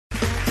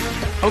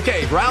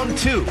Okay, round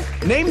two.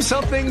 Name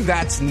something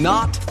that's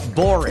not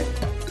boring.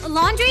 A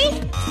laundry?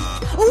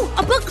 Ooh,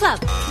 a book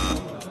club.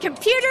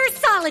 Computer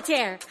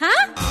solitaire,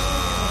 huh?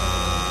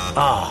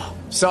 Ah,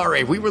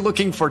 sorry, we were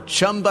looking for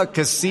Chumba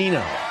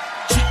Casino.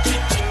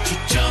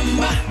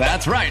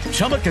 That's right,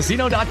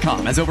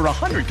 ChumbaCasino.com has over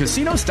 100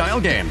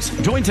 casino-style games.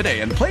 Join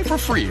today and play for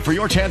free for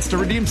your chance to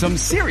redeem some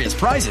serious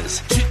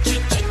prizes.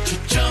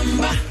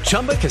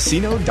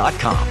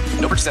 ChumbaCasino.com.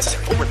 No purchase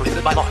necessary. Void where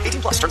prohibited by law.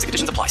 18 plus. Terms and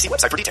conditions apply. See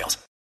website for details.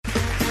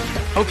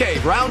 Okay,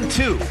 round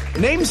two.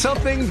 Name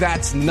something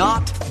that's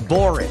not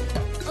boring.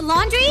 A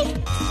laundry?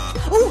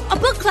 Ooh, a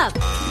book club.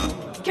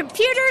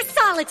 Computer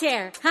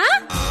solitaire,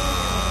 huh?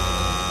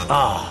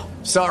 Ah,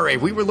 sorry,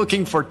 we were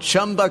looking for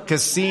Chumba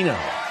Casino.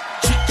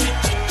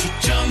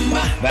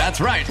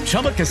 That's right,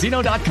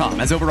 ChumbaCasino.com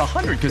has over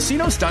 100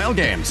 casino-style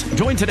games.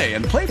 Join today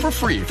and play for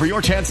free for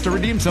your chance to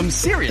redeem some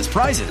serious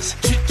prizes.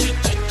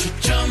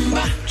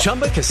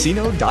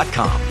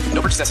 ChumbaCasino.com.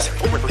 No purchase necessary.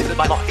 Void where prohibited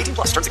by law. 18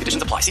 plus. Terms and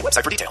conditions apply. See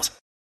website for details.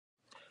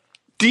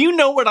 Do you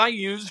know what I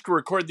use to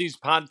record these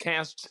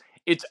podcasts?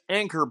 It's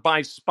Anchor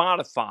by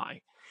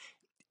Spotify.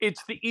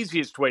 It's the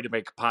easiest way to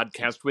make a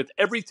podcast with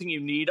everything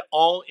you need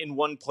all in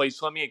one place.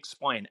 Let me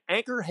explain.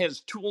 Anchor has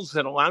tools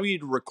that allow you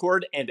to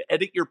record and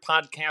edit your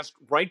podcast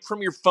right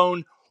from your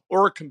phone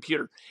or a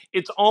computer.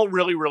 It's all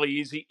really, really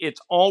easy.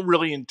 It's all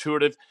really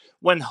intuitive.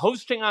 When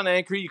hosting on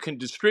Anchor, you can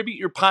distribute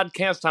your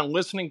podcast on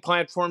listening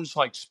platforms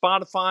like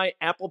Spotify,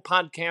 Apple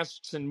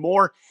Podcasts, and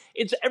more.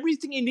 It's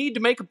everything you need to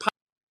make a podcast.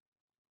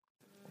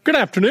 Good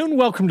afternoon.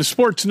 Welcome to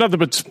Sports Nothing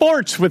But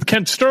Sports with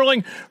Kent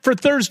Sterling for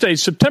Thursday,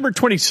 September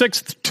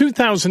 26th,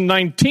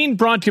 2019,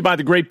 brought to you by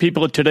the great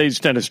people at Today's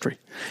Dentistry.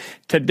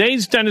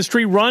 Today's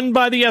Dentistry, run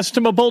by the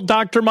estimable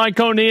Dr. Mike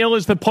O'Neill,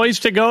 is the place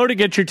to go to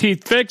get your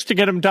teeth fixed, to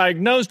get them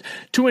diagnosed,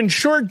 to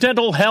ensure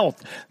dental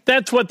health.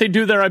 That's what they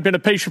do there. I've been a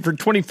patient for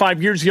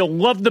 25 years. You'll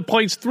love the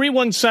place.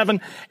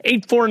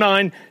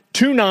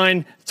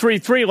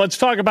 317-849-2933. Let's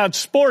talk about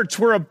sports.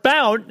 We're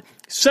about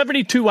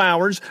 72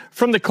 hours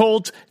from the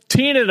Colts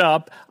teeing it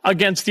up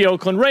against the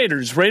Oakland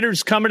Raiders.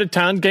 Raiders coming to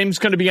town. Game's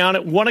going to be on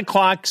at 1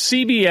 o'clock,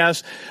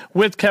 CBS,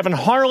 with Kevin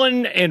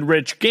Harlan and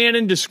Rich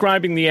Gannon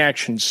describing the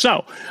action.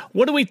 So,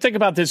 what do we think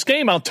about this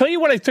game? I'll tell you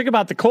what I think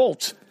about the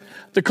Colts.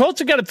 The Colts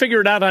have got to figure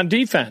it out on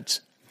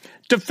defense.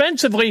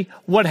 Defensively,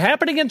 what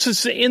happened against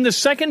us in the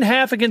second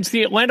half against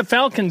the Atlanta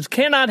Falcons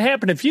cannot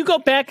happen. If you go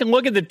back and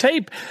look at the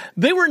tape,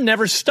 they were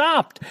never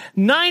stopped.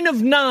 9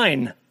 of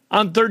 9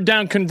 on third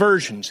down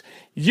conversions.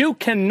 You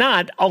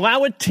cannot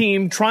allow a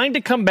team trying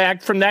to come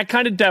back from that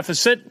kind of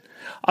deficit,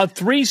 a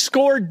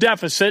 3-score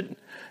deficit,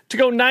 to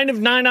go 9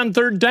 of 9 on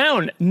third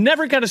down.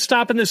 Never got to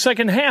stop in the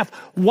second half.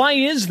 Why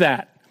is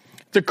that?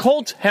 The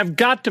Colts have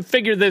got to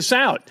figure this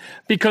out,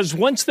 because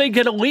once they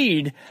get a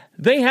lead,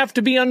 they have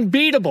to be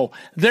unbeatable.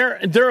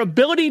 Their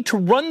ability to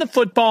run the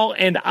football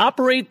and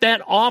operate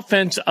that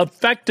offense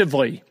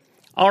effectively,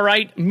 all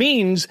right,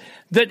 means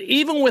that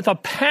even with a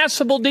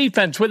passable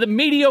defense, with a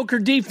mediocre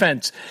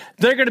defense,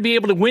 they're going to be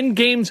able to win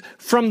games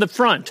from the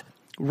front,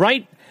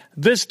 right?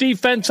 This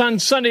defense on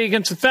Sunday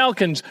against the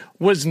Falcons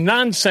was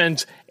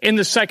nonsense in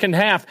the second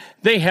half.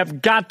 They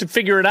have got to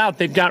figure it out.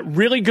 They've got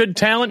really good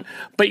talent,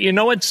 but you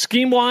know what,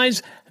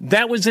 scheme-wise,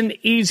 that was an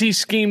easy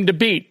scheme to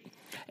beat.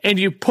 And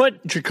you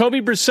put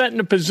Jacoby Brissett in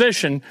a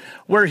position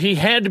where he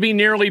had to be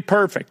nearly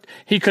perfect.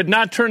 He could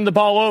not turn the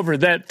ball over.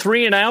 That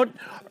 3-and-out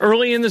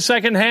early in the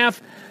second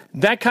half,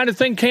 that kind of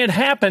thing can't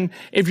happen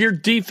if your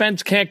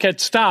defense can't get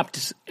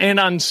stopped. And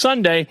on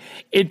Sunday,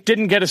 it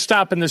didn't get a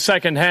stop in the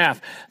second half.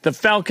 The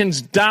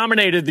Falcons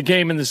dominated the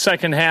game in the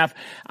second half.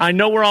 I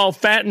know we're all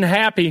fat and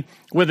happy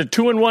with a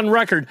 2-1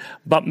 record,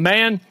 but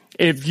man,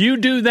 if you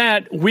do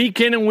that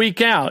week in and week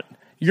out,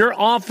 your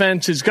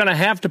offense is going to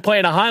have to play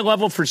at a high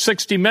level for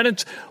 60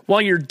 minutes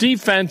while your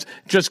defense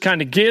just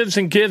kind of gives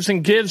and gives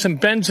and gives and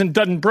bends and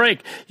doesn't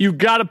break. You've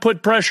got to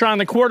put pressure on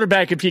the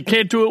quarterback. If you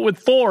can't do it with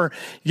 4,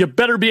 you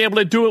better be able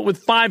to do it with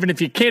 5. And if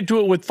you can't do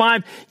it with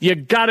 5, you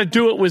got to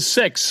do it with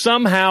 6.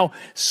 Somehow,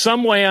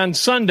 some way on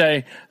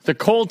Sunday, the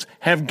Colts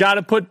have got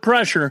to put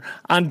pressure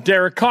on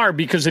Derek Carr,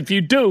 because if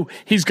you do,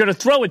 he's going to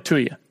throw it to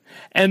you.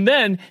 And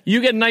then you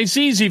get a nice,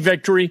 easy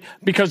victory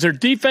because their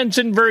defense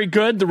isn't very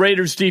good. The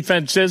Raiders'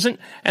 defense isn't.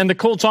 And the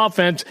Colts'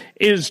 offense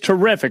is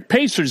terrific.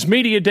 Pacers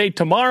Media Day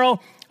tomorrow.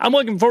 I'm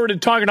looking forward to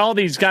talking to all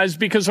these guys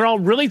because they're all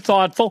really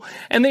thoughtful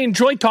and they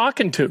enjoy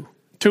talking to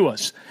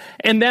us.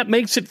 And that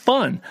makes it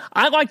fun.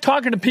 I like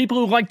talking to people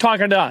who like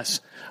talking to us.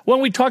 When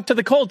we talk to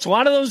the Colts, a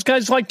lot of those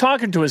guys like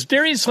talking to us.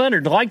 Darius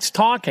Leonard likes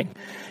talking.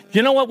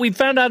 You know what we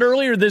found out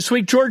earlier this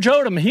week? George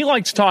Odom, he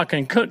likes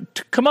talking.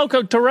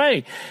 Kamoko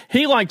Toure,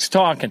 he likes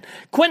talking.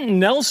 Quentin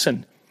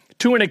Nelson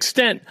to an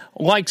extent,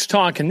 likes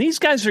talking. These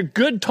guys are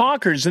good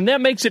talkers, and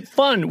that makes it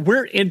fun.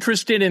 We're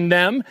interested in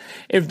them.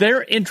 If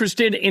they're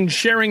interested in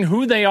sharing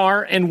who they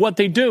are and what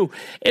they do,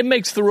 it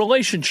makes the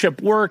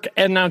relationship work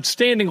at an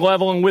outstanding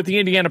level. And with the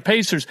Indiana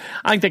Pacers,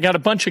 I think they got a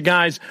bunch of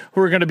guys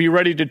who are going to be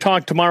ready to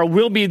talk tomorrow.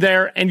 We'll be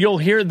there, and you'll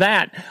hear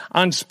that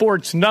on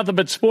Sports, Nothing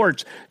But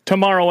Sports,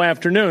 tomorrow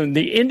afternoon.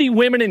 The Indy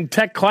Women in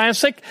Tech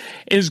Classic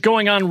is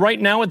going on right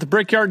now at the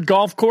Brickyard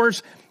Golf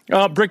Course,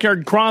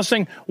 Brickyard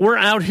Crossing. We're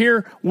out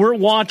here. We're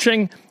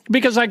watching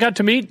because I got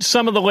to meet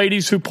some of the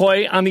ladies who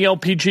play on the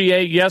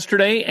LPGA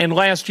yesterday and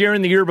last year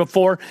and the year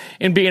before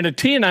in being a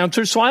tee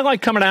announcer. So I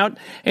like coming out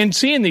and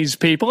seeing these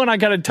people, and I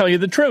got to tell you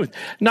the truth.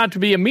 Not to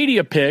be a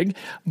media pig,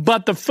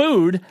 but the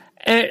food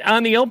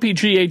on the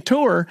LPGA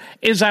Tour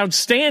is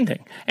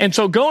outstanding. And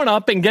so going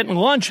up and getting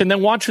lunch and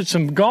then watching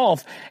some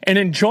golf and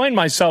enjoying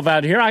myself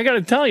out here, I got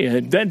to tell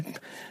you, that,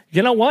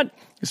 you know what?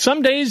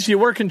 Some days you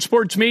work in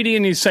sports media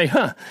and you say,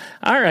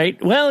 all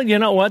right, well, you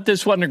know what?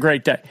 This wasn't a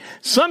great day.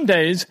 Some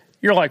days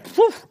you're like,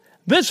 whew,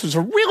 this was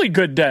a really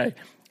good day.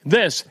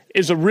 This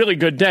is a really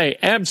good day.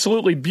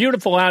 Absolutely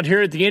beautiful out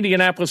here at the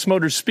Indianapolis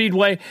Motor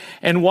Speedway,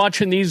 and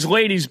watching these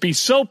ladies be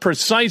so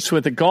precise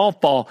with the golf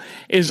ball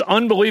is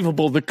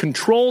unbelievable. The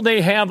control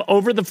they have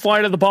over the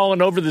flight of the ball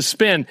and over the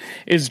spin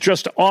is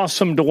just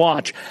awesome to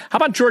watch. How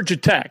about Georgia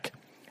Tech?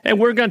 And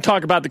we're going to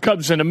talk about the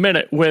Cubs in a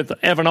minute with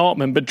Evan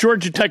Altman. But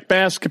Georgia Tech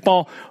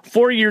basketball,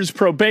 4 years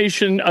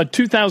probation, a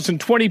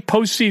 2020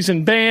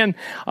 postseason ban,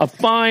 a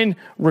fine,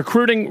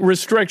 recruiting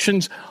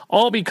restrictions,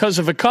 all because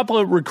of a couple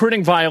of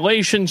recruiting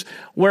violations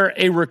where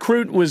a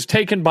recruit was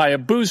taken by a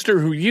booster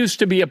who used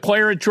to be a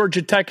player at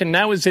Georgia Tech and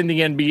now is in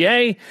the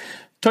NBA.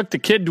 Took the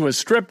kid to a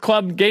strip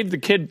club, gave the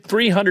kid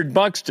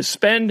 $300 to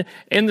spend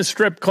in the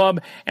strip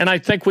club, and I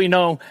think we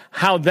know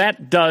how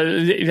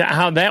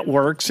that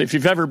works. If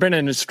you've ever been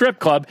in a strip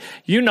club,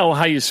 you know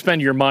how you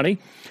spend your money.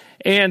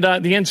 And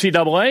the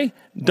NCAA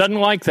doesn't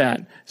like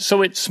that.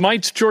 So it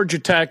smites Georgia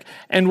Tech.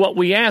 And what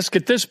we ask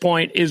at this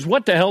point is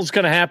what the hell's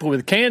going to happen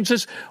with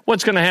Kansas?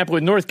 What's going to happen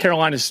with North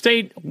Carolina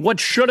State? What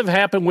should have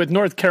happened with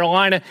North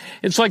Carolina?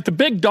 It's like the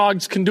big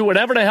dogs can do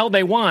whatever the hell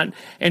they want.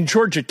 And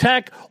Georgia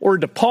Tech or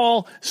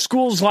DePaul,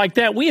 schools like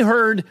that, we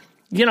heard,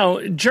 you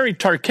know, Jerry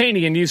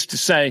Tarkanian used to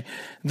say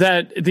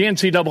that the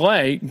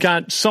NCAA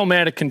got so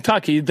mad at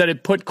Kentucky that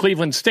it put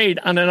Cleveland State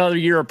on another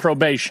year of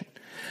probation.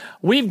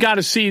 We've got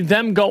to see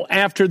them go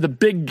after the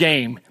big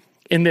game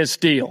in this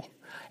deal.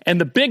 And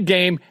the big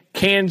game,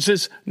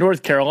 Kansas,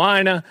 North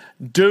Carolina,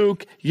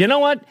 Duke. You know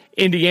what?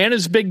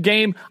 Indiana's big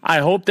game. I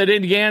hope that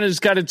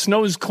Indiana's got its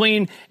nose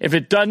clean. If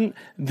it doesn't,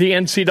 the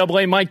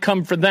NCAA might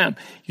come for them.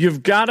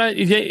 You've got to,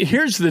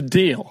 here's the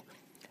deal.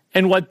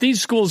 And what these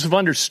schools have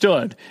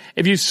understood,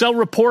 if you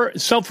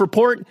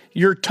self-report,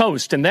 you're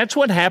toast. And that's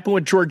what happened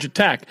with Georgia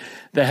Tech.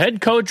 The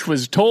head coach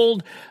was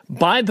told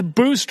by the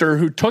booster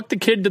who took the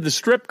kid to the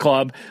strip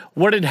club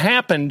what had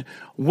happened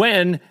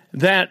when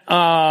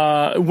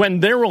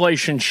their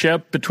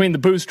relationship between the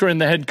booster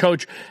and the head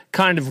coach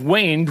kind of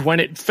waned,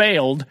 when it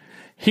failed.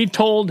 He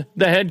told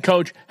the head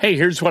coach, hey,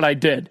 here's what I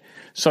did.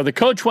 So the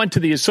coach went to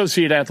the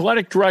associate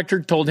athletic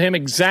director, told him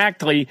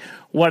exactly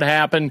what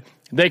happened.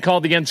 They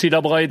called the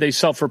NCAA. They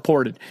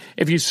self-reported.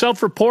 If you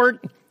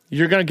self-report,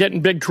 you're going to get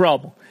in big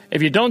trouble.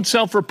 If you don't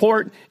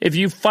self-report, if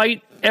you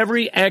fight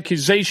every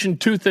accusation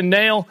tooth and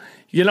nail,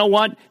 you know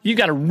what? You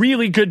got a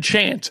really good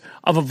chance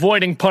of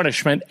avoiding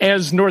punishment,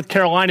 as North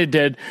Carolina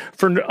did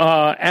for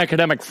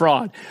academic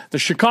fraud. The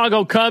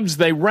Chicago Cubs,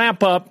 they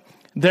wrap up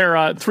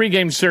their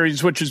three-game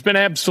series, which has been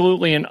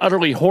absolutely and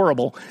utterly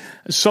horrible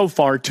so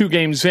far, 2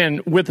 games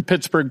in with the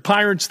Pittsburgh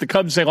Pirates. The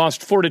Cubs, they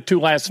lost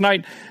 4-2 last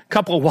night. A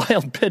couple of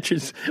wild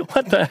pitches.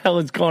 What the hell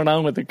is going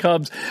on with the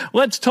Cubs?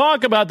 Let's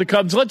talk about the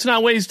Cubs. Let's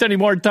not waste any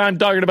more time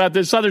talking about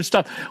this other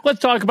stuff. Let's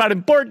talk about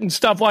important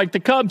stuff like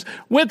the Cubs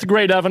with the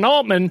great Evan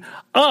Altman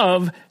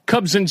of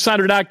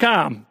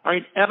CubsInsider.com. All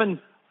right, Evan,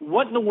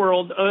 what in the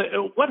world,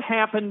 what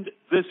happened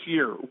this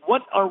year?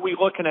 What are we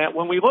looking at?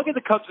 When we look at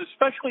the Cubs,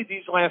 especially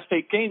these last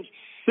 8 games,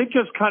 they've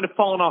just kind of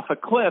fallen off a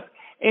cliff.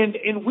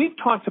 And we've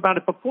talked about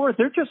it before.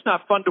 They're just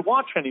not fun to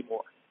watch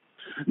anymore.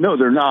 No,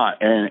 they're not.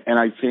 And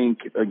I think,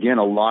 again,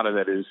 a lot of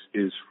that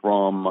is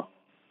from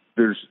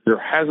there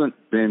hasn't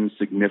been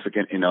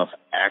significant enough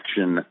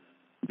action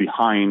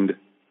behind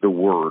the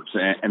words.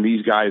 And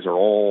these guys they're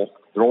all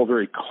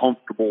very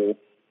comfortable,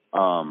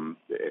 and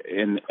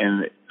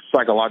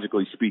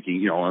psychologically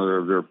speaking, you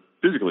know, they're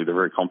physically they're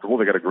very comfortable.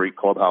 They got a great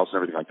clubhouse and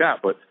everything like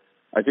that. But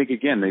I think,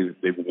 again,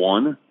 they've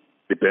won.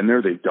 They've been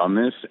there. They've done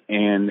this.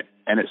 And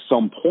at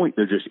some point,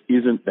 there just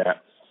isn't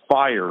that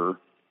fire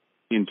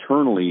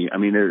internally. I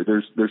mean,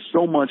 there's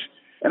so much.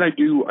 And I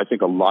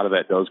think a lot of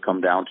that does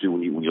come down to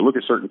when you look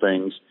at certain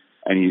things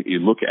and you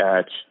look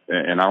at,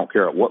 and I don't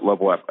care at what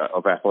level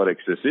of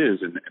athletics this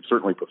is, and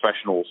certainly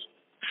professionals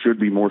should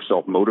be more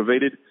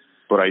self-motivated.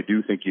 But I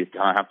do think you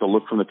kind of have to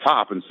look from the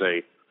top and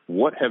say,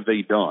 what have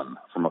they done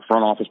from a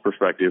front office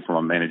perspective, from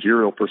a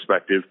managerial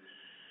perspective,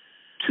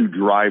 to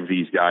drive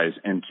these guys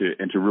and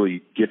to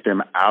really get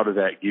them out of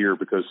that gear?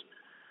 Because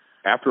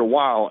after a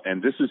while,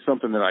 and this is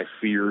something that I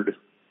feared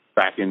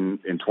back in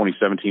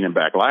 2017 and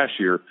back last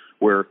year,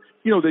 where,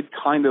 you know, they'd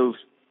kind of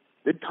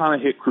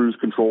hit cruise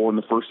control in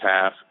the first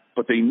half,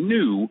 but they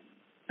knew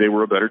they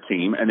were a better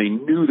team, and they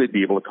knew they'd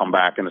be able to come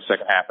back in the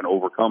second half and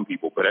overcome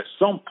people. But at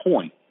some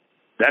point,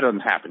 that doesn't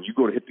happen. You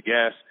go to hit the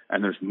gas,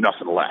 and there's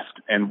nothing left.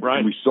 And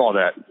we saw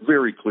that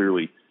very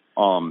clearly.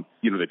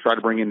 You know, they tried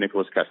to bring in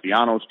Nicholas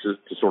Castellanos to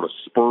sort of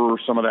spur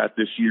some of that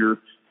this year,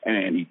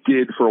 and he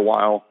did for a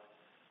while.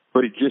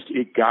 But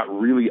it got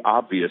really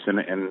obvious. And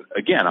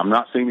again, I'm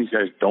not saying these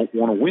guys don't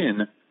want to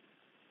win,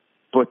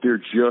 but there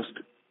just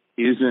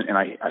isn't, and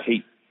I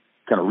hate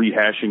kind of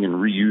rehashing and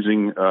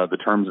reusing the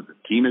terms that the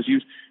team has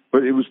used,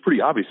 but it was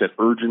pretty obvious that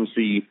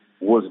urgency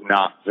was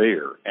not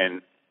there.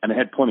 And they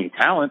had plenty of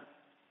talent,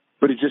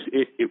 but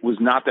it was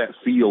not that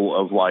feel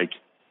of like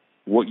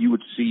what you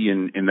would see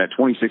in that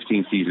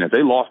 2016 season. If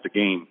they lost a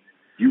game,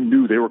 you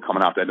knew they were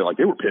coming out that day, like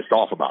they were pissed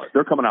off about it.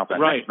 They're coming out that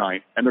next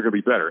night, and they're going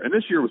to be better. And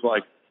this year was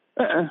like,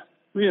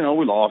 you know,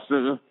 we lost.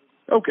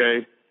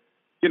 Okay.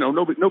 You know,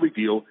 no big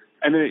deal.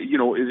 And then, you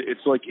know,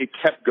 it's like it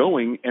kept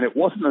going, and it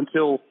wasn't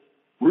until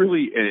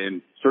really,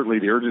 and certainly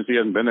the urgency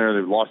hasn't been there.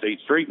 They've lost 8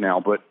 straight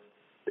now, but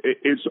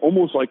it's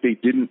almost like they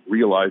didn't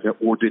realize it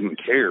or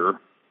didn't care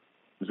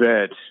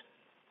that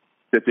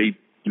they,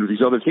 you know,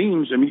 these other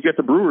teams, I mean, you get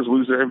the Brewers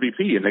lose their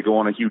MVP and they go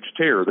on a huge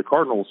tear. The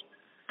Cardinals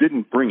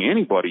didn't bring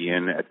anybody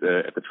in at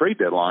the trade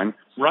deadline.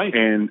 Right.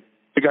 And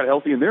they got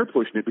healthy and they're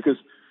pushing it because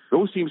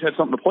those teams had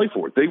something to play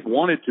for. They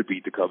wanted to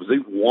beat the Cubs. They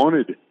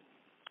wanted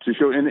to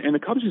show, and the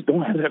Cubs just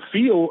don't have that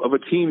feel of a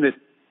team that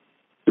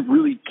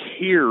really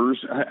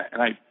cares.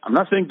 And I'm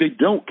not saying they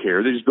don't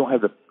care. They just don't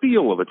have the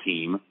feel of a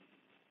team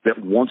that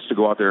wants to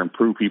go out there and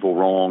prove people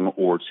wrong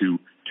or to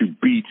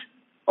beat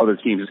other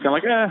teams. It's kind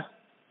of like,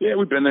 yeah,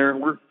 we've been there.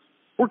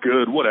 We're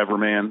good. Whatever,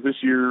 man. This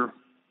year,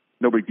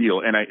 no big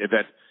deal. And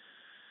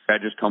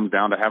that just comes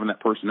down to having that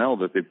personnel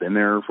that they've been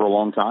there for a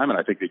long time. And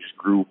I think they just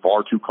grew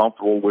far too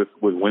comfortable with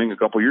winning a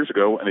couple of years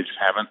ago, and they just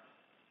haven't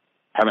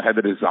had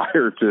the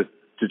desire to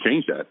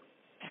change that.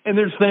 And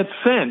there's that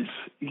sense,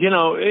 you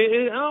know,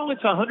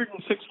 it's a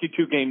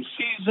 162 game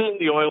season.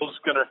 The oil's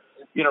going to,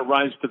 you know,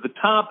 rise to the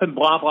top and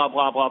blah, blah,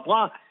 blah, blah,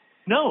 blah.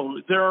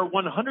 No, there are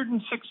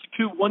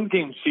 162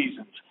 one-game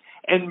seasons.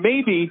 And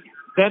maybe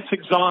that's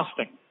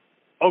exhausting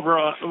over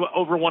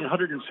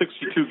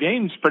 162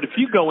 games. But if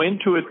you go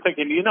into it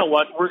thinking, you know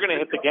what, we're going to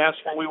hit the gas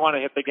when we want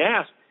to hit the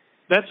gas,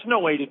 that's no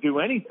way to do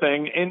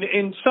anything.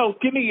 And so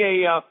give me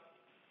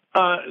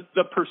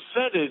the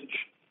percentage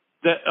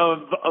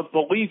of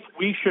belief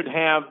we should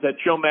have that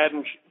Joe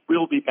Maddon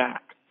will be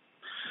back.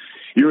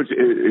 You know,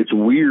 it's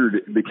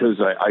weird because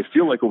I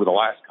feel like over the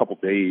last couple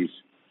of days,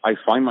 I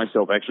find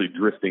myself actually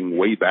drifting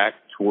way back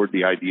toward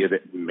the idea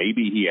that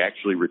maybe he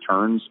actually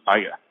returns.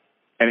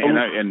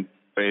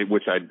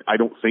 Which I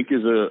don't think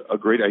is a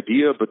great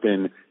idea, but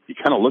then you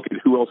kind of look at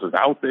who else is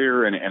out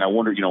there, and I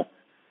wonder, you know,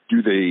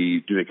 do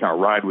they kind of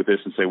ride with this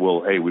and say,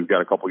 well, hey, we've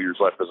got a couple years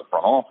left as a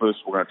front office,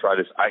 we're going to try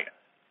this.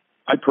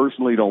 I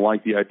personally don't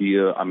like the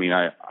idea. I mean,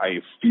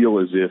 I feel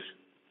as if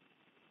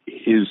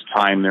his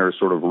time there has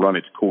sort of run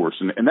its course,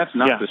 and that's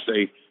not to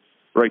say,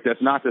 right?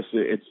 That's not to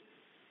say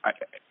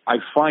I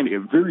find it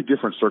very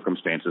different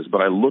circumstances,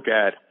 but I look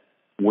at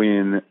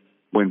when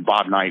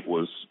Bob Knight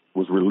was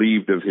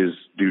relieved of his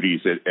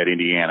duties at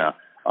Indiana,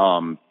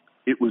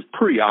 it was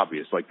pretty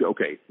obvious, like,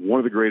 okay, one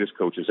of the greatest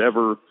coaches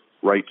ever,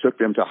 right? Took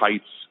them to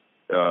heights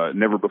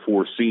never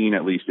before seen,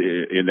 at least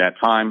in that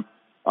time,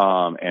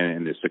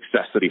 and the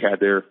success that he had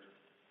there.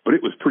 But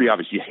it was pretty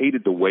obvious. You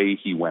hated the way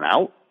he went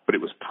out, but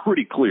it was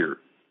pretty clear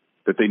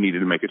that they needed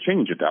to make a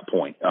change at that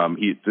point.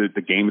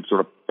 The game had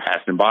sort of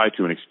passed him by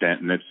to an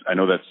extent, and I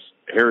know that's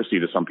heresy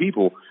to some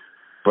people,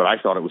 but I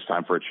thought it was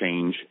time for a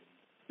change.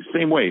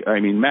 Same way.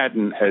 I mean,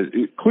 Maddon has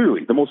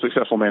clearly the most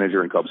successful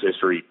manager in Cubs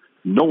history.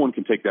 No one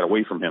can take that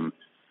away from him.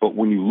 But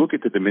when you look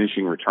at the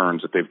diminishing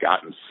returns that they've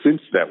gotten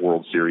since that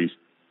World Series,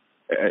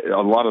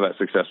 a lot of that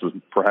success was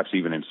perhaps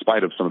even in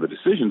spite of some of the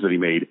decisions that he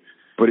made.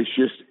 But it's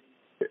just,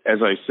 as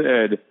I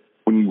said,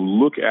 when you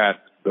look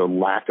at the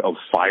lack of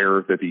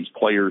fire that these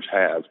players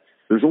have,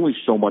 there's only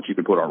so much you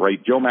can put on, right?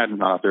 Joe Maddon's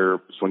not out there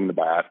swinging the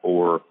bat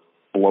or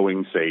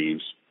blowing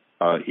saves.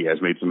 He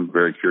has made some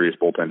very curious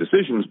bullpen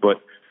decisions,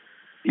 but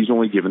he's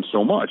only given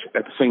so much.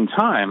 At the same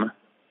time,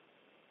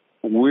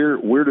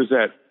 where does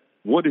that,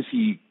 what is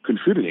he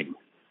contributing?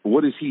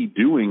 What is he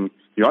doing?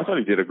 You know, I thought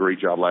he did a great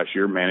job last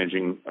year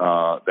managing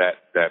the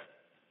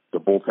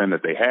bullpen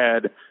that they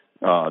had,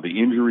 the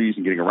injuries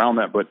and getting around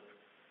that. But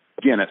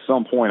again, at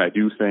some point, I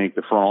do think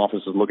the front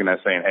office is looking at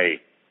saying,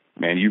 hey,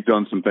 man, you've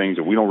done some things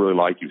that we don't really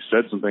like. You've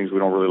said some things we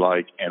don't really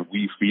like. And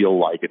we feel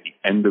like at the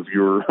end of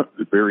your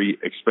very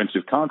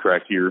expensive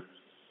contract here,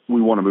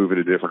 we want to move in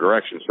a different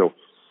direction. So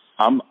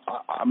I'm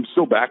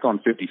still back on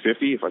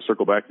 50-50 if I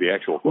circle back to the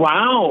actual question.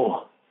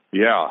 Wow.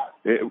 Yeah.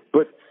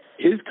 But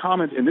his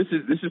comments, and this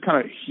is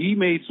kind of, he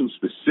made some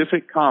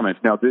specific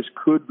comments. Now, this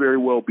could very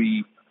well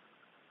be,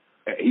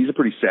 he's a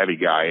pretty savvy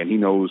guy, and he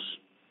knows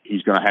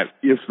he's going to have,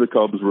 if the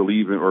Cubs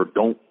relieve him or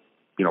don't,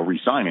 you know,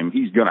 re-sign him,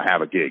 he's going to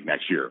have a gig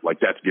next year. Like,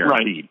 that's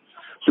guaranteed.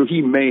 So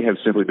he may have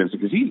simply been,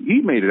 because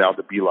he made it out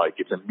to be like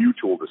it's a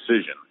mutual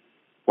decision,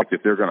 like that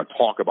they're going to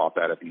talk about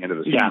that at the end of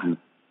the season,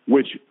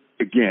 which,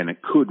 again,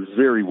 it could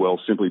very well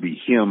simply be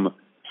him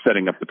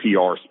setting up the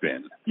PR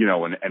spin,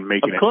 and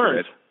making it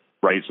fit,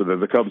 right? So that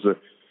the Cubs are,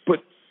 but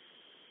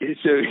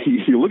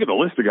you look at the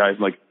list of guys,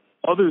 like,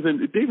 other than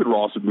David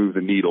Ross would move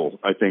the needle,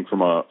 I think,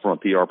 from a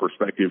PR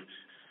perspective,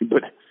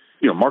 but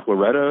Mark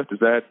Loretta, does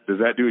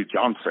that do it?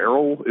 John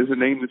Farrell is a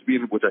name that's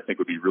being, which I think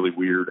would be really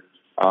weird.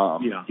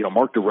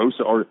 Mark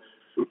DeRosa,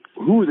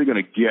 who are they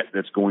going to get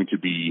that's going to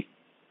be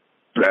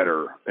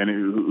better and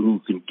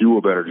who can do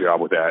a better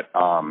job with that?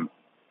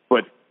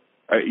 But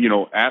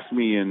ask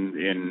me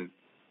in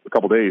a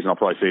couple of days, and I'll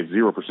probably say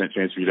 0%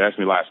 chance. If you'd asked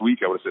me last week,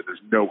 I would have said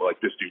there's no, like,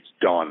 this dude's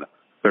done.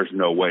 There's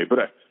no way. But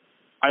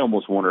I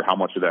almost wonder how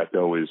much of that,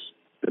 though, is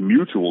the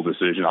mutual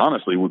decision,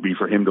 honestly, would be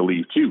for him to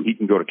leave, too. He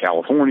can go to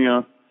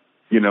California.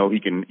 He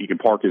can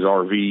park his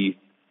RV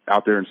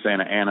out there in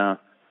Santa Ana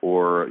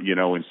or,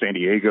 in San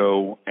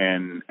Diego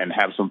and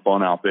have some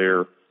fun out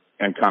there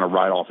and kind of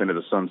ride off into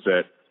the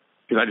sunset.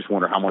 Because I just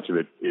wonder how much of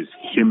it is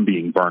him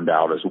being burned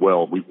out as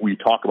well. We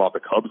talk about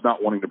the Cubs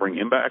not wanting to bring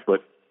him back,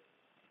 but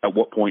at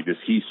what point does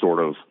he sort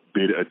of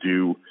bid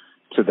adieu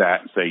to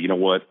that and say, you know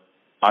what,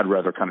 I'd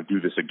rather kind of do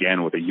this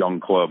again with a young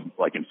club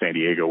like in San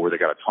Diego where they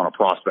got a ton of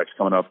prospects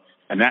coming up.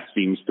 And that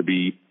seems to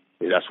be,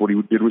 that's what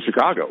he did with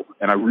Chicago.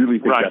 And I really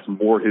think that's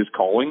more his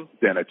calling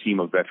than a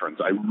team of veterans.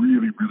 I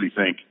really, really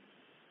think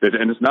that,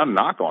 and it's not a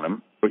knock on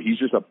him, but he's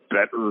just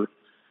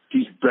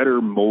he's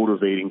better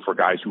motivating for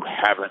guys who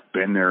haven't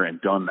been there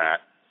and done that.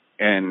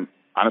 And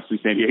honestly,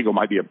 San Diego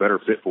might be a better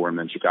fit for him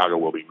than Chicago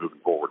will be moving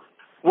forward.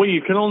 Well,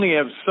 you can only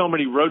have so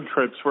many road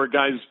trips where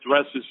guys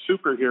dress as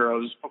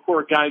superheroes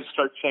before guys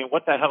start saying,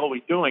 what the hell are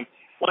we doing?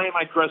 Why am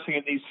I dressing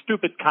in these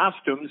stupid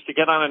costumes to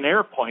get on an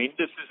airplane?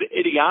 This is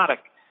idiotic.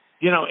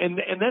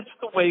 And that's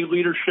the way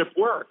leadership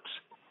works.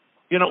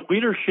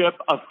 Leadership,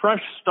 a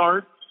fresh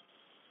start,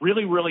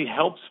 really, really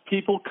helps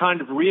people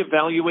kind of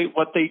reevaluate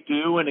what they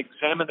do and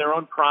examine their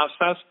own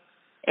process.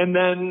 And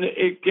then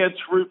it gets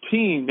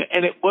routine.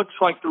 And it looks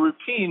like the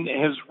routine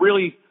has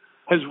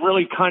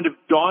really kind of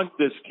dogged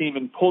this team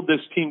and pulled this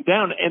team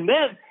down. And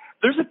then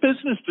there's a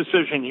business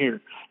decision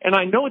here. And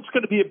I know it's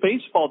going to be a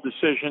baseball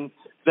decision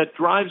that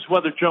drives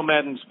whether Joe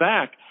Maddon's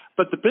back,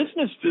 but the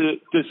business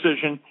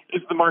decision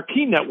is the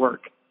marquee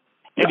network.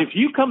 And if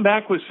you come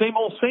back with same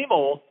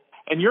old,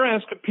 and you're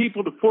asking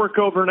people to fork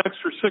over an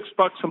extra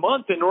 $6 a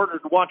month in order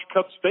to watch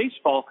Cubs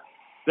baseball,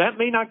 that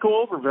may not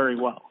go over very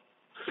well.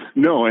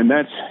 No, and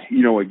that's,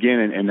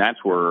 again, and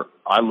that's where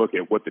I look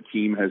at what the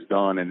team has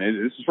done, and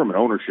this is from an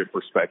ownership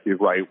perspective,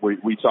 right?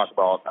 We talk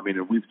about,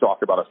 we've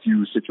talked about a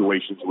few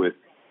situations with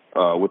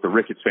the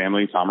Ricketts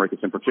family, Tom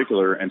Ricketts in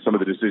particular, and some of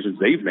the decisions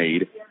they've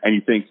made, and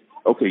you think,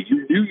 okay,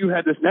 you knew you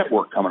had this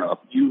network coming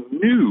up. You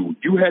knew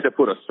you had to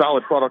put a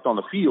solid product on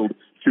the field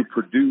to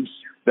produce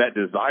that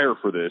desire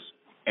for this,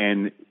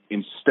 and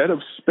instead of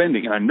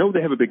spending, and I know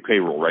they have a big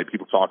payroll, right?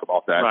 People talk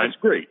about that. Right.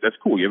 That's great. That's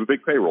cool. You have a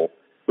big payroll.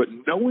 But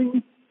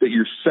knowing that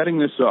you're setting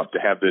this up to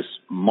have this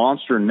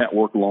monster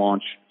network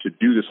launch, to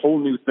do this whole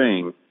new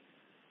thing,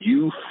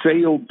 you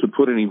failed to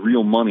put any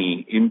real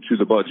money into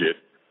the budget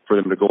for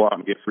them to go out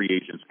and get free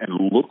agents.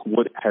 And look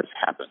what has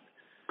happened.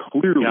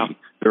 Clearly,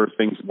 there are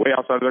things way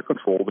outside of their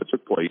control that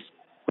took place.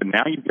 But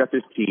now you've got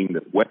this team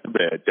that wet the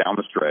bed down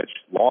the stretch,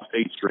 lost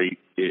 8 straight.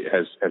 It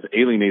has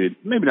alienated,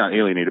 maybe not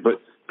alienated,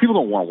 but people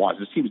don't want to watch.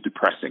 This team is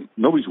depressing.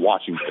 Nobody's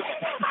watching this.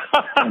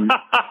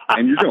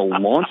 and you're going to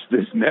launch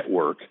this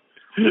network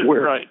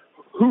where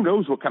who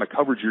knows what kind of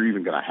coverage you're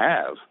even going to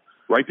have,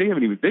 right? They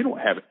don't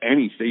have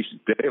any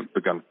stations. They have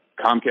begun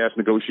Comcast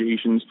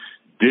negotiations.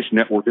 Dish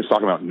Network is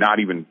talking about not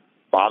even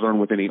bothering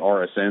with any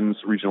RSNs,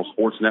 regional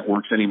sports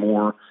networks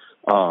anymore.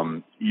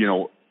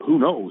 Who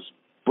knows?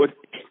 But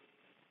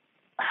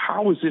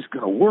how is this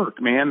going to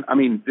work, man?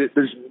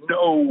 There's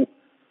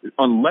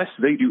unless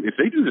if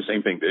they do the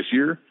same thing this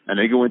year and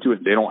they go into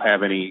it, they don't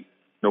have any,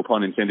 no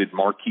pun intended,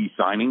 marquee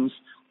signings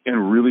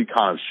and really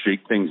kind of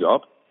shake things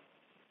up.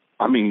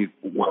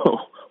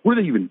 What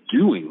are they even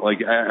doing? Like,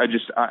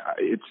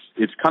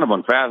 it's kind of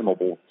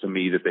unfathomable to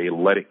me that they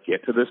let it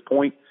get to this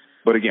point.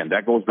 But again,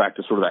 that goes back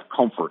to sort of that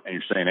comfort. And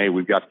you're saying, hey,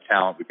 we've got the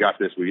talent, we've got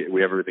this,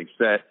 we have everything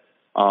set.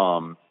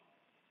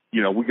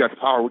 We got the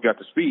power, we got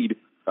the speed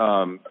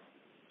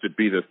to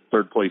be the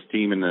third place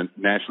team in the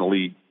National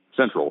League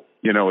Central.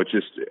 It's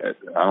just,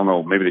 I don't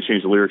know, maybe they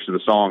change the lyrics to the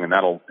song and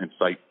that'll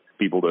incite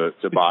people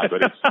to buy,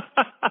 but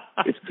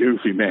it's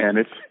goofy,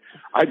 man.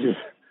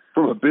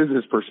 From a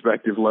business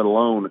perspective, let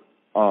alone,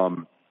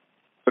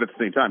 but at the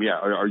same time,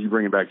 are you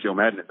bringing back Joe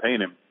Maddon and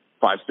paying him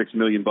 $5-6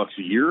 million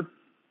a year?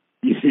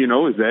 Is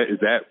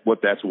that what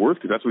that's worth?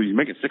 Because that's what he's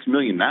making, $6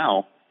 million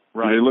now.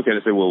 Right. And they look at it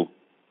and say, well,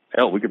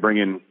 hell, we could bring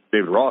in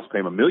David Ross, pay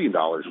him $1 million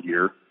a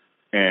year,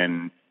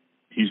 and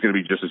he's going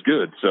to be just as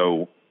good.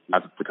 So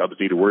not that the Cubs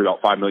need to worry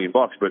about $5 million,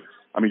 but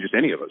just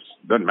any of us.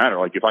 Doesn't matter.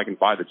 Like, if I can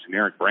buy the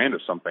generic brand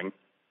of something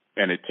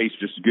and it tastes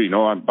just as good,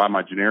 I buy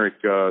my generic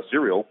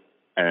cereal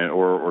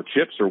or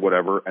chips or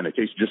whatever, and it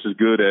tastes just as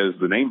good as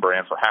the name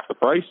brand for half the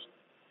price,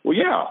 well,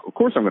 yeah, of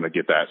course I'm going to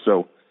get that.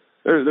 So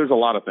there's a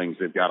lot of things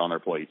they've got on their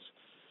plates.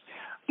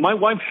 My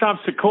wife shops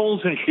at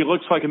Kohl's and she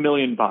looks like $1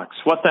 million.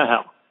 What the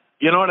hell?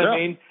 You know what I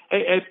mean?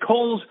 At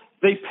Kohl's,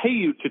 they pay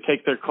you to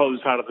take their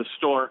clothes out of the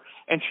store,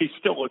 and she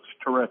still looks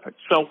terrific.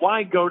 So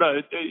why go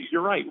to,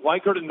 you're right, why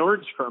go to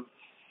Nordstrom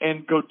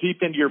and go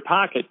deep into your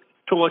pocket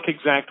to look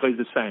exactly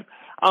the same?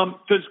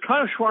 Does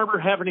Kyle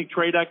Schwarber have any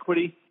trade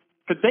equity?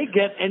 Could they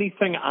get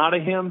anything out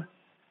of him?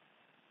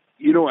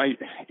 You know,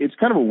 it's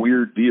kind of a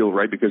weird deal,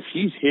 right? Because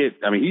he's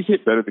hit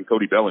better than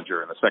Cody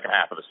Bellinger in the second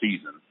half of the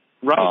season.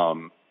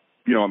 Right.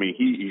 You know, I mean,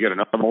 he got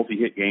another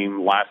multi-hit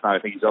game last night. I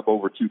think he's up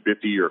over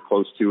 250 or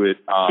close to it.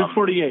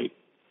 248.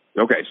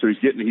 Okay, so he's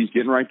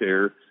getting right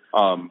there.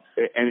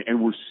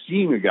 And we're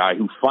seeing a guy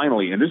who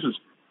finally, and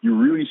you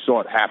really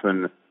saw it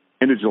happen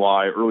end of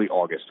July, early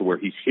August, to where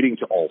he's hitting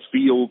to all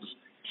fields.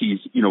 He's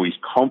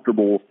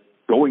comfortable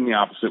going the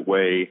opposite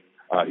way.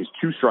 His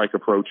two-strike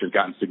approach has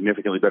gotten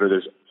significantly better.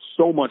 There's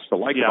so much to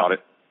like about it.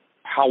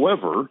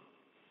 However,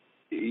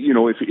 you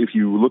know, if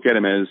you look at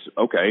him as,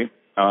 okay,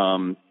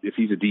 if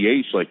he's a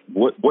DH, like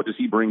what does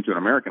he bring to an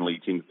American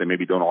League team that they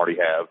maybe don't already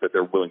have that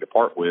they're willing to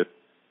part with?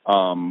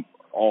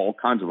 All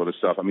kinds of other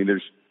stuff. I mean,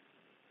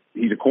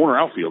 he's a corner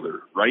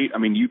outfielder, right? I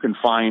mean, you can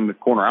find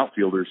corner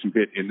outfielders who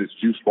hit in this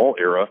juice ball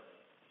era.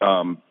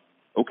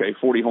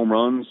 40 home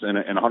runs and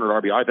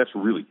 100 RBI. That's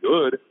really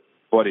good,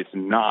 but it's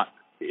not.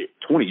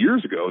 20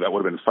 years ago, that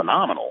would have been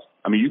phenomenal.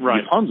 I mean, you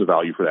can get tons of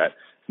value for that.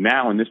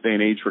 Now, in this day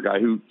and age, for a guy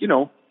who, you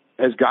know,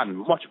 has gotten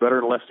much better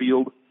in left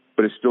field,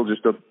 but is still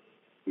just a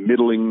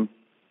middling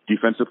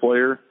defensive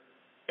player,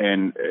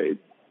 and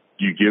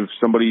you give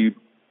somebody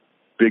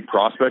big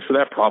prospects for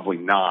that? Probably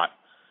not.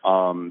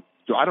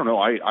 So I don't know.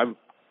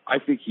 I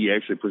think he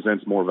actually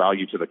presents more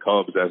value to the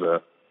Cubs as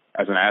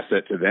an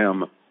asset to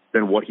them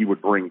than what he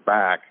would bring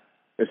back,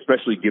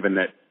 especially given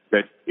that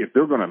if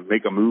they're going to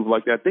make a move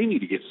like that, they need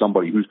to get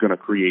somebody who's going to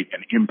create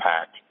an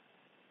impact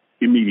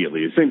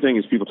immediately. The same thing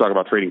as people talk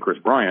about trading Chris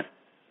Bryant.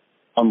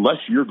 Unless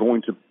you're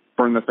going to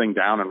burn the thing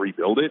down and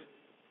rebuild it,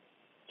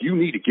 you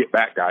need to get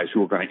back guys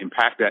who are going to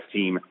impact that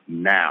team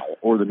now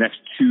or the next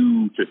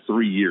 2 to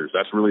 3 years.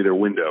 That's really their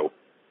window.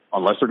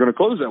 Unless they're going to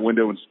close that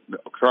window and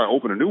try to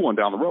open a new one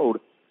down the road,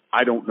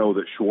 I don't know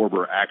that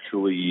Schwarber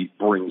actually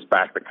brings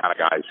back the kind of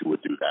guys who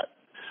would do that.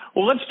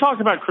 Well, let's talk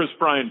about Chris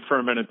Bryant for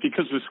a minute,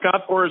 because with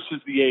Scott Boras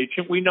as the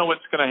agent, we know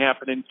what's going to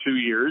happen in 2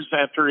 years.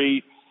 After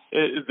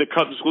the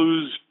Cubs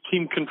lose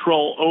team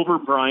control over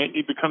Bryant,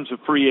 he becomes a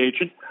free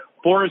agent.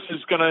 Boras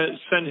is going to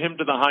send him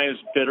to the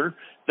highest bidder.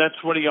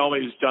 That's what he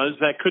always does.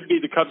 That could be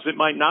the Cubs. It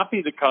might not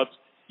be the Cubs.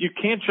 You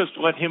can't just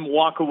let him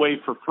walk away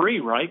for free,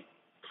 right?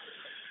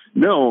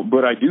 No,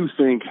 but I do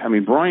think, I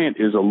mean, Bryant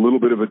is a little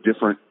bit of a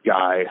different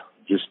guy,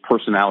 just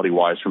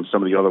personality-wise, from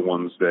some of the other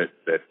ones that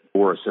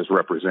Boras has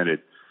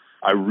represented.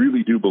 I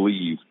really do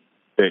believe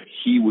that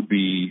he would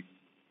be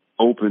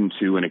open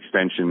to an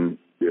extension.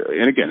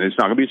 And again, it's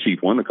not going to be a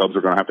cheap one. The Cubs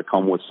are going to have to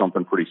come with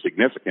something pretty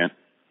significant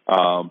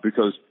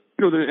because,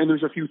 you know, and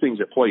there's a few things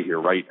at play here,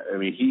 right? I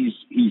mean,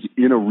 he's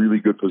in a really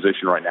good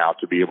position right now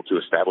to be able to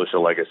establish a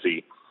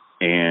legacy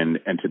and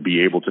to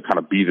be able to kind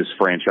of be this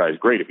franchise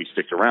great if he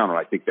sticks around. And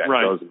I think that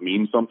does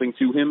mean something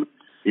to him,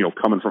 you know,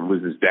 coming from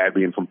his dad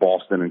being from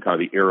Boston and kind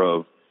of the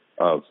era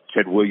of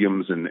Ted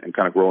Williams and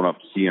kind of growing up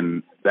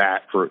seeing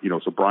that for, you know,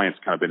 so Bryant's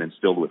kind of been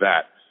instilled with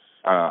that.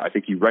 I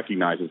think he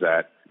recognizes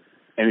that.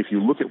 And if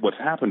you look at what's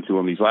happened to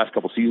him these last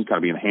couple of seasons, kind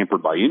of being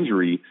hampered by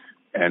injury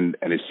and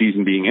his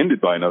season being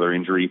ended by another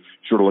injury,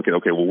 sort of look at,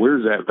 okay, well,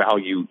 where's that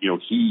value? You know,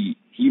 he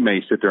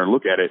may sit there and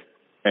look at it.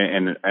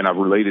 And I've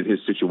related his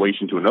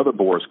situation to another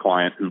Boras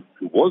client who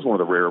was one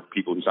of the rare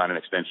people who signed an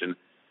extension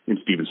in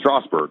Steven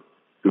Strasburg,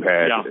 who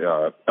had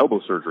elbow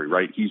surgery,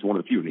 right? He's one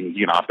of the few. And he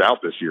can opt out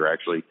this year,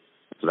 actually.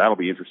 So that'll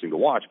be interesting to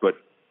watch. But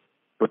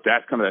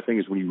that's kind of that thing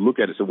is when you look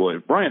at it, so, well,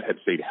 if Bryant had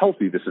stayed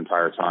healthy this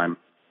entire time,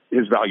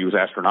 his value is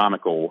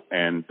astronomical,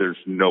 and there's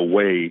no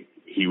way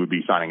he would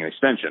be signing an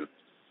extension.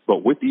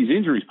 But with these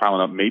injuries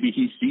piling up, maybe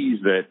he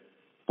sees that,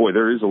 boy,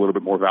 there is a little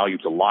bit more value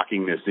to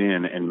locking this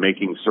in and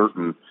making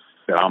certain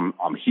that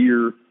I'm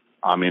here.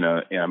 I'm in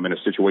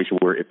a situation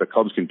where if the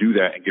Cubs can do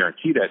that and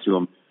guarantee that to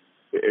him,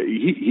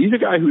 he's a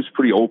guy who's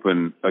pretty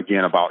open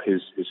again about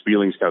his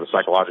feelings, kind of the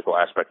psychological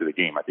aspect of the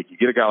game. I think you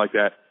get a guy like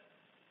that.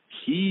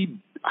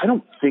 I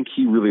don't think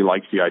he really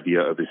likes the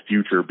idea of his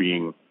future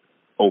being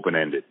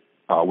open-ended,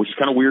 which is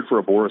kind of weird for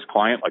a Boras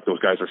client. Like, those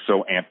guys are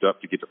so amped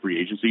up to get to free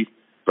agency.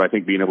 But I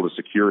think being able to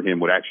secure him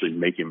would actually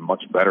make him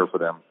much better for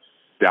them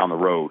down the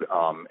road.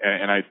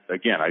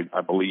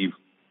 I believe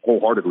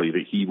wholeheartedly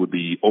that he would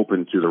be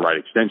open to the right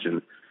extension.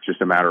 It's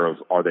just a matter of,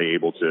 are they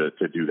able to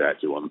do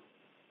that to him?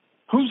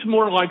 Who's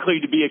more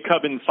likely to be a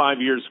Cub in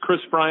 5 years, Chris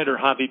Bryant or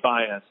Javi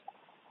Baez?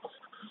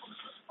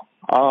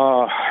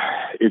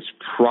 It's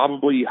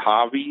probably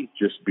Javi,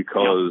 just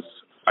because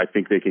I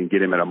think they can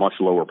get him at a much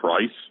lower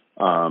price.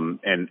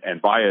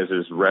 And Baez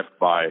is repped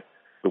by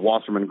the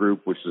Wasserman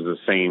Group, which is the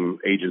same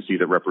agency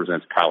that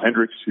represents Kyle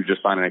Hendricks, who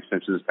just signed an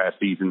extension this past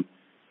season,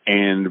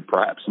 and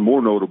perhaps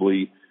more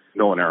notably,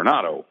 Nolan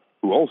Arenado,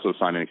 who also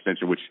signed an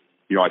extension, which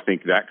I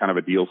think that kind of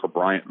a deal for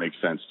Bryant makes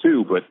sense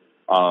too. But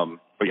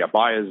yeah,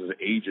 Baez's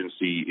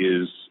agency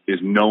is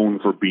known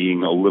for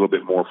being a little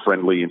bit more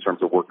friendly in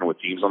terms of working with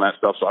teams on that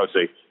stuff. So I would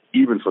say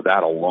even for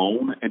that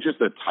alone, and just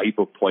the type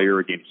of player,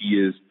 again, he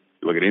is,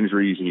 you look at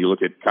injuries and you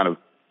look at kind of,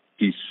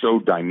 he's so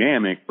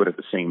dynamic, but at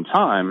the same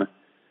time,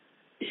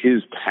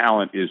 his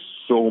talent is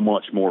so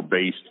much more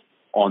based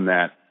on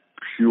that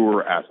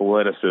pure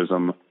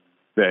athleticism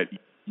that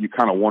you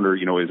kind of wonder,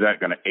 is that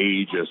going to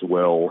age as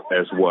well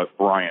as what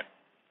Bryant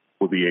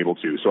will be able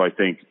to? So I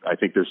think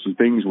there's some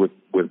things with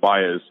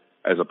Baez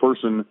as a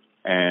person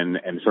and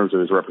in terms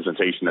of his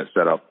representation that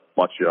set up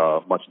much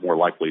more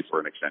likely for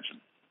an extension.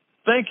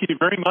 Thank you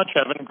very much,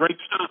 Evan. Great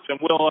stuff. And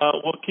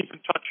we'll keep in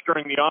touch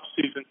during the off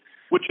season,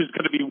 which is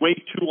going to be way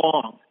too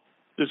long.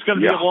 It's going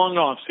to be a long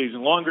off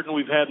season, longer than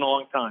we've had in a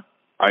long time.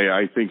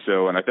 I think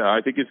so, and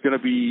I think it's going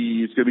to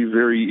be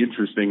very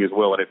interesting as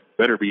well, and it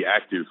better be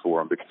active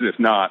for him, because if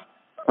not,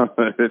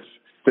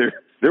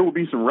 there will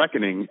be some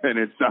reckoning, and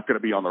it's not going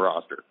to be on the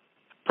roster.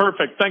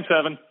 Perfect. Thanks,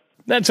 Evan.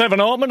 That's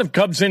Evan Altman of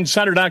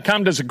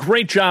CubsInsider.com. Does a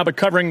great job of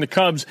covering the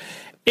Cubs.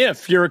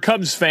 If you're a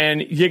Cubs fan,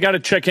 you got to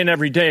check in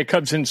every day at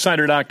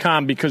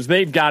CubsInsider.com, because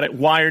they've got it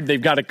wired,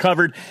 they've got it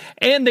covered,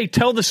 and they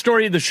tell the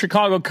story of the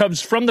Chicago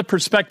Cubs from the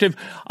perspective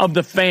of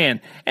the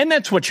fan. And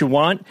that's what you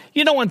want.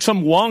 You don't want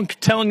some wonk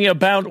telling you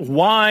about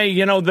why,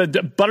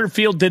 the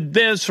Butterfield did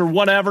this or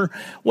whatever.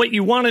 What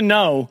you want to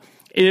know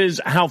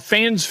is how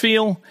fans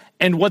feel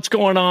and what's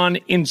going on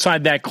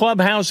inside that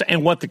clubhouse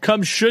and what the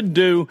Cubs should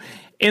do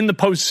in the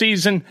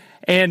postseason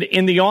and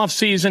in the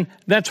offseason.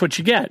 That's what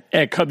you get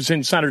at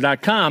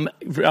CubsInsider.com,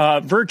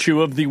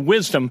 virtue of the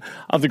wisdom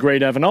of the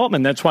great Evan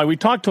Altman. That's why we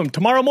talk to him.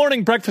 Tomorrow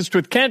morning, Breakfast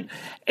with Kent,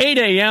 8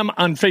 a.m.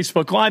 on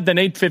Facebook Live, then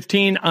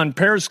 8:15 on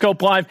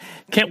Periscope Live.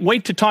 Can't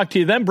wait to talk to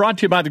you then. Brought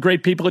to you by the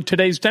great people at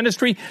Today's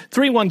Dentistry,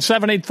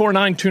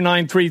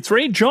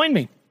 317-849-2933. Join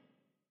me.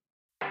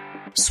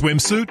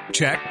 Swimsuit?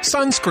 Check.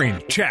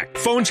 Sunscreen? Check.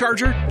 Phone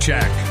charger?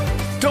 Check.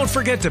 Don't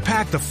forget to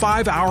pack the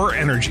 5-Hour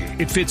Energy.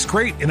 It fits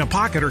great in a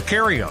pocket or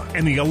carry-on,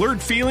 and the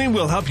alert feeling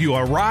will help you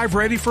arrive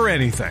ready for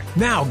anything.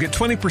 Now get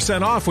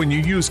 20% off when you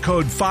use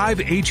code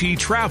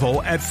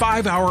 5HETRAVEL at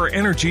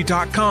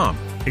 5hourenergy.com.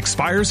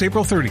 Expires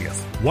April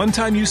 30th.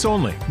 One-time use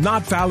only.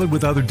 Not valid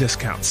with other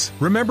discounts.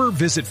 Remember,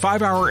 visit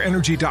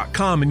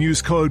 5hourenergy.com and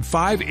use code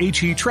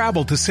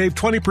 5HETRAVEL to save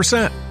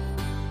 20%.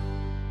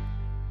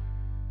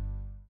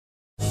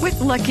 With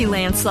Lucky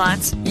Land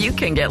Slots, you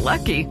can get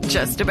lucky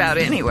just about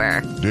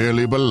anywhere.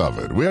 Dearly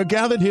beloved, we are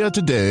gathered here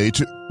today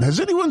to...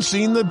 Has anyone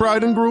seen the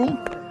bride and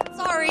groom?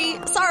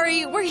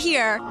 Sorry, we're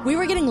here. We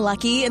were getting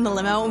lucky in the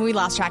limo and we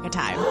lost track of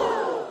time.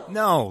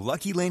 No,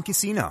 Lucky Land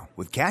Casino,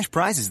 with cash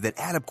prizes that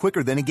add up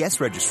quicker than a guest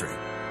registry.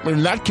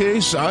 In that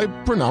case, I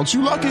pronounce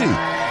you lucky.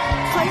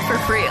 Play for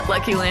free at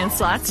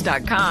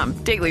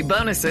LuckyLandSlots.com. Daily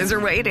bonuses are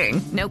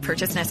waiting. No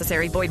purchase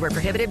necessary. Void where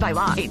prohibited by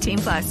law.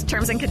 18+.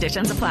 Terms and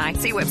conditions apply.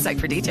 See website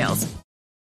for details.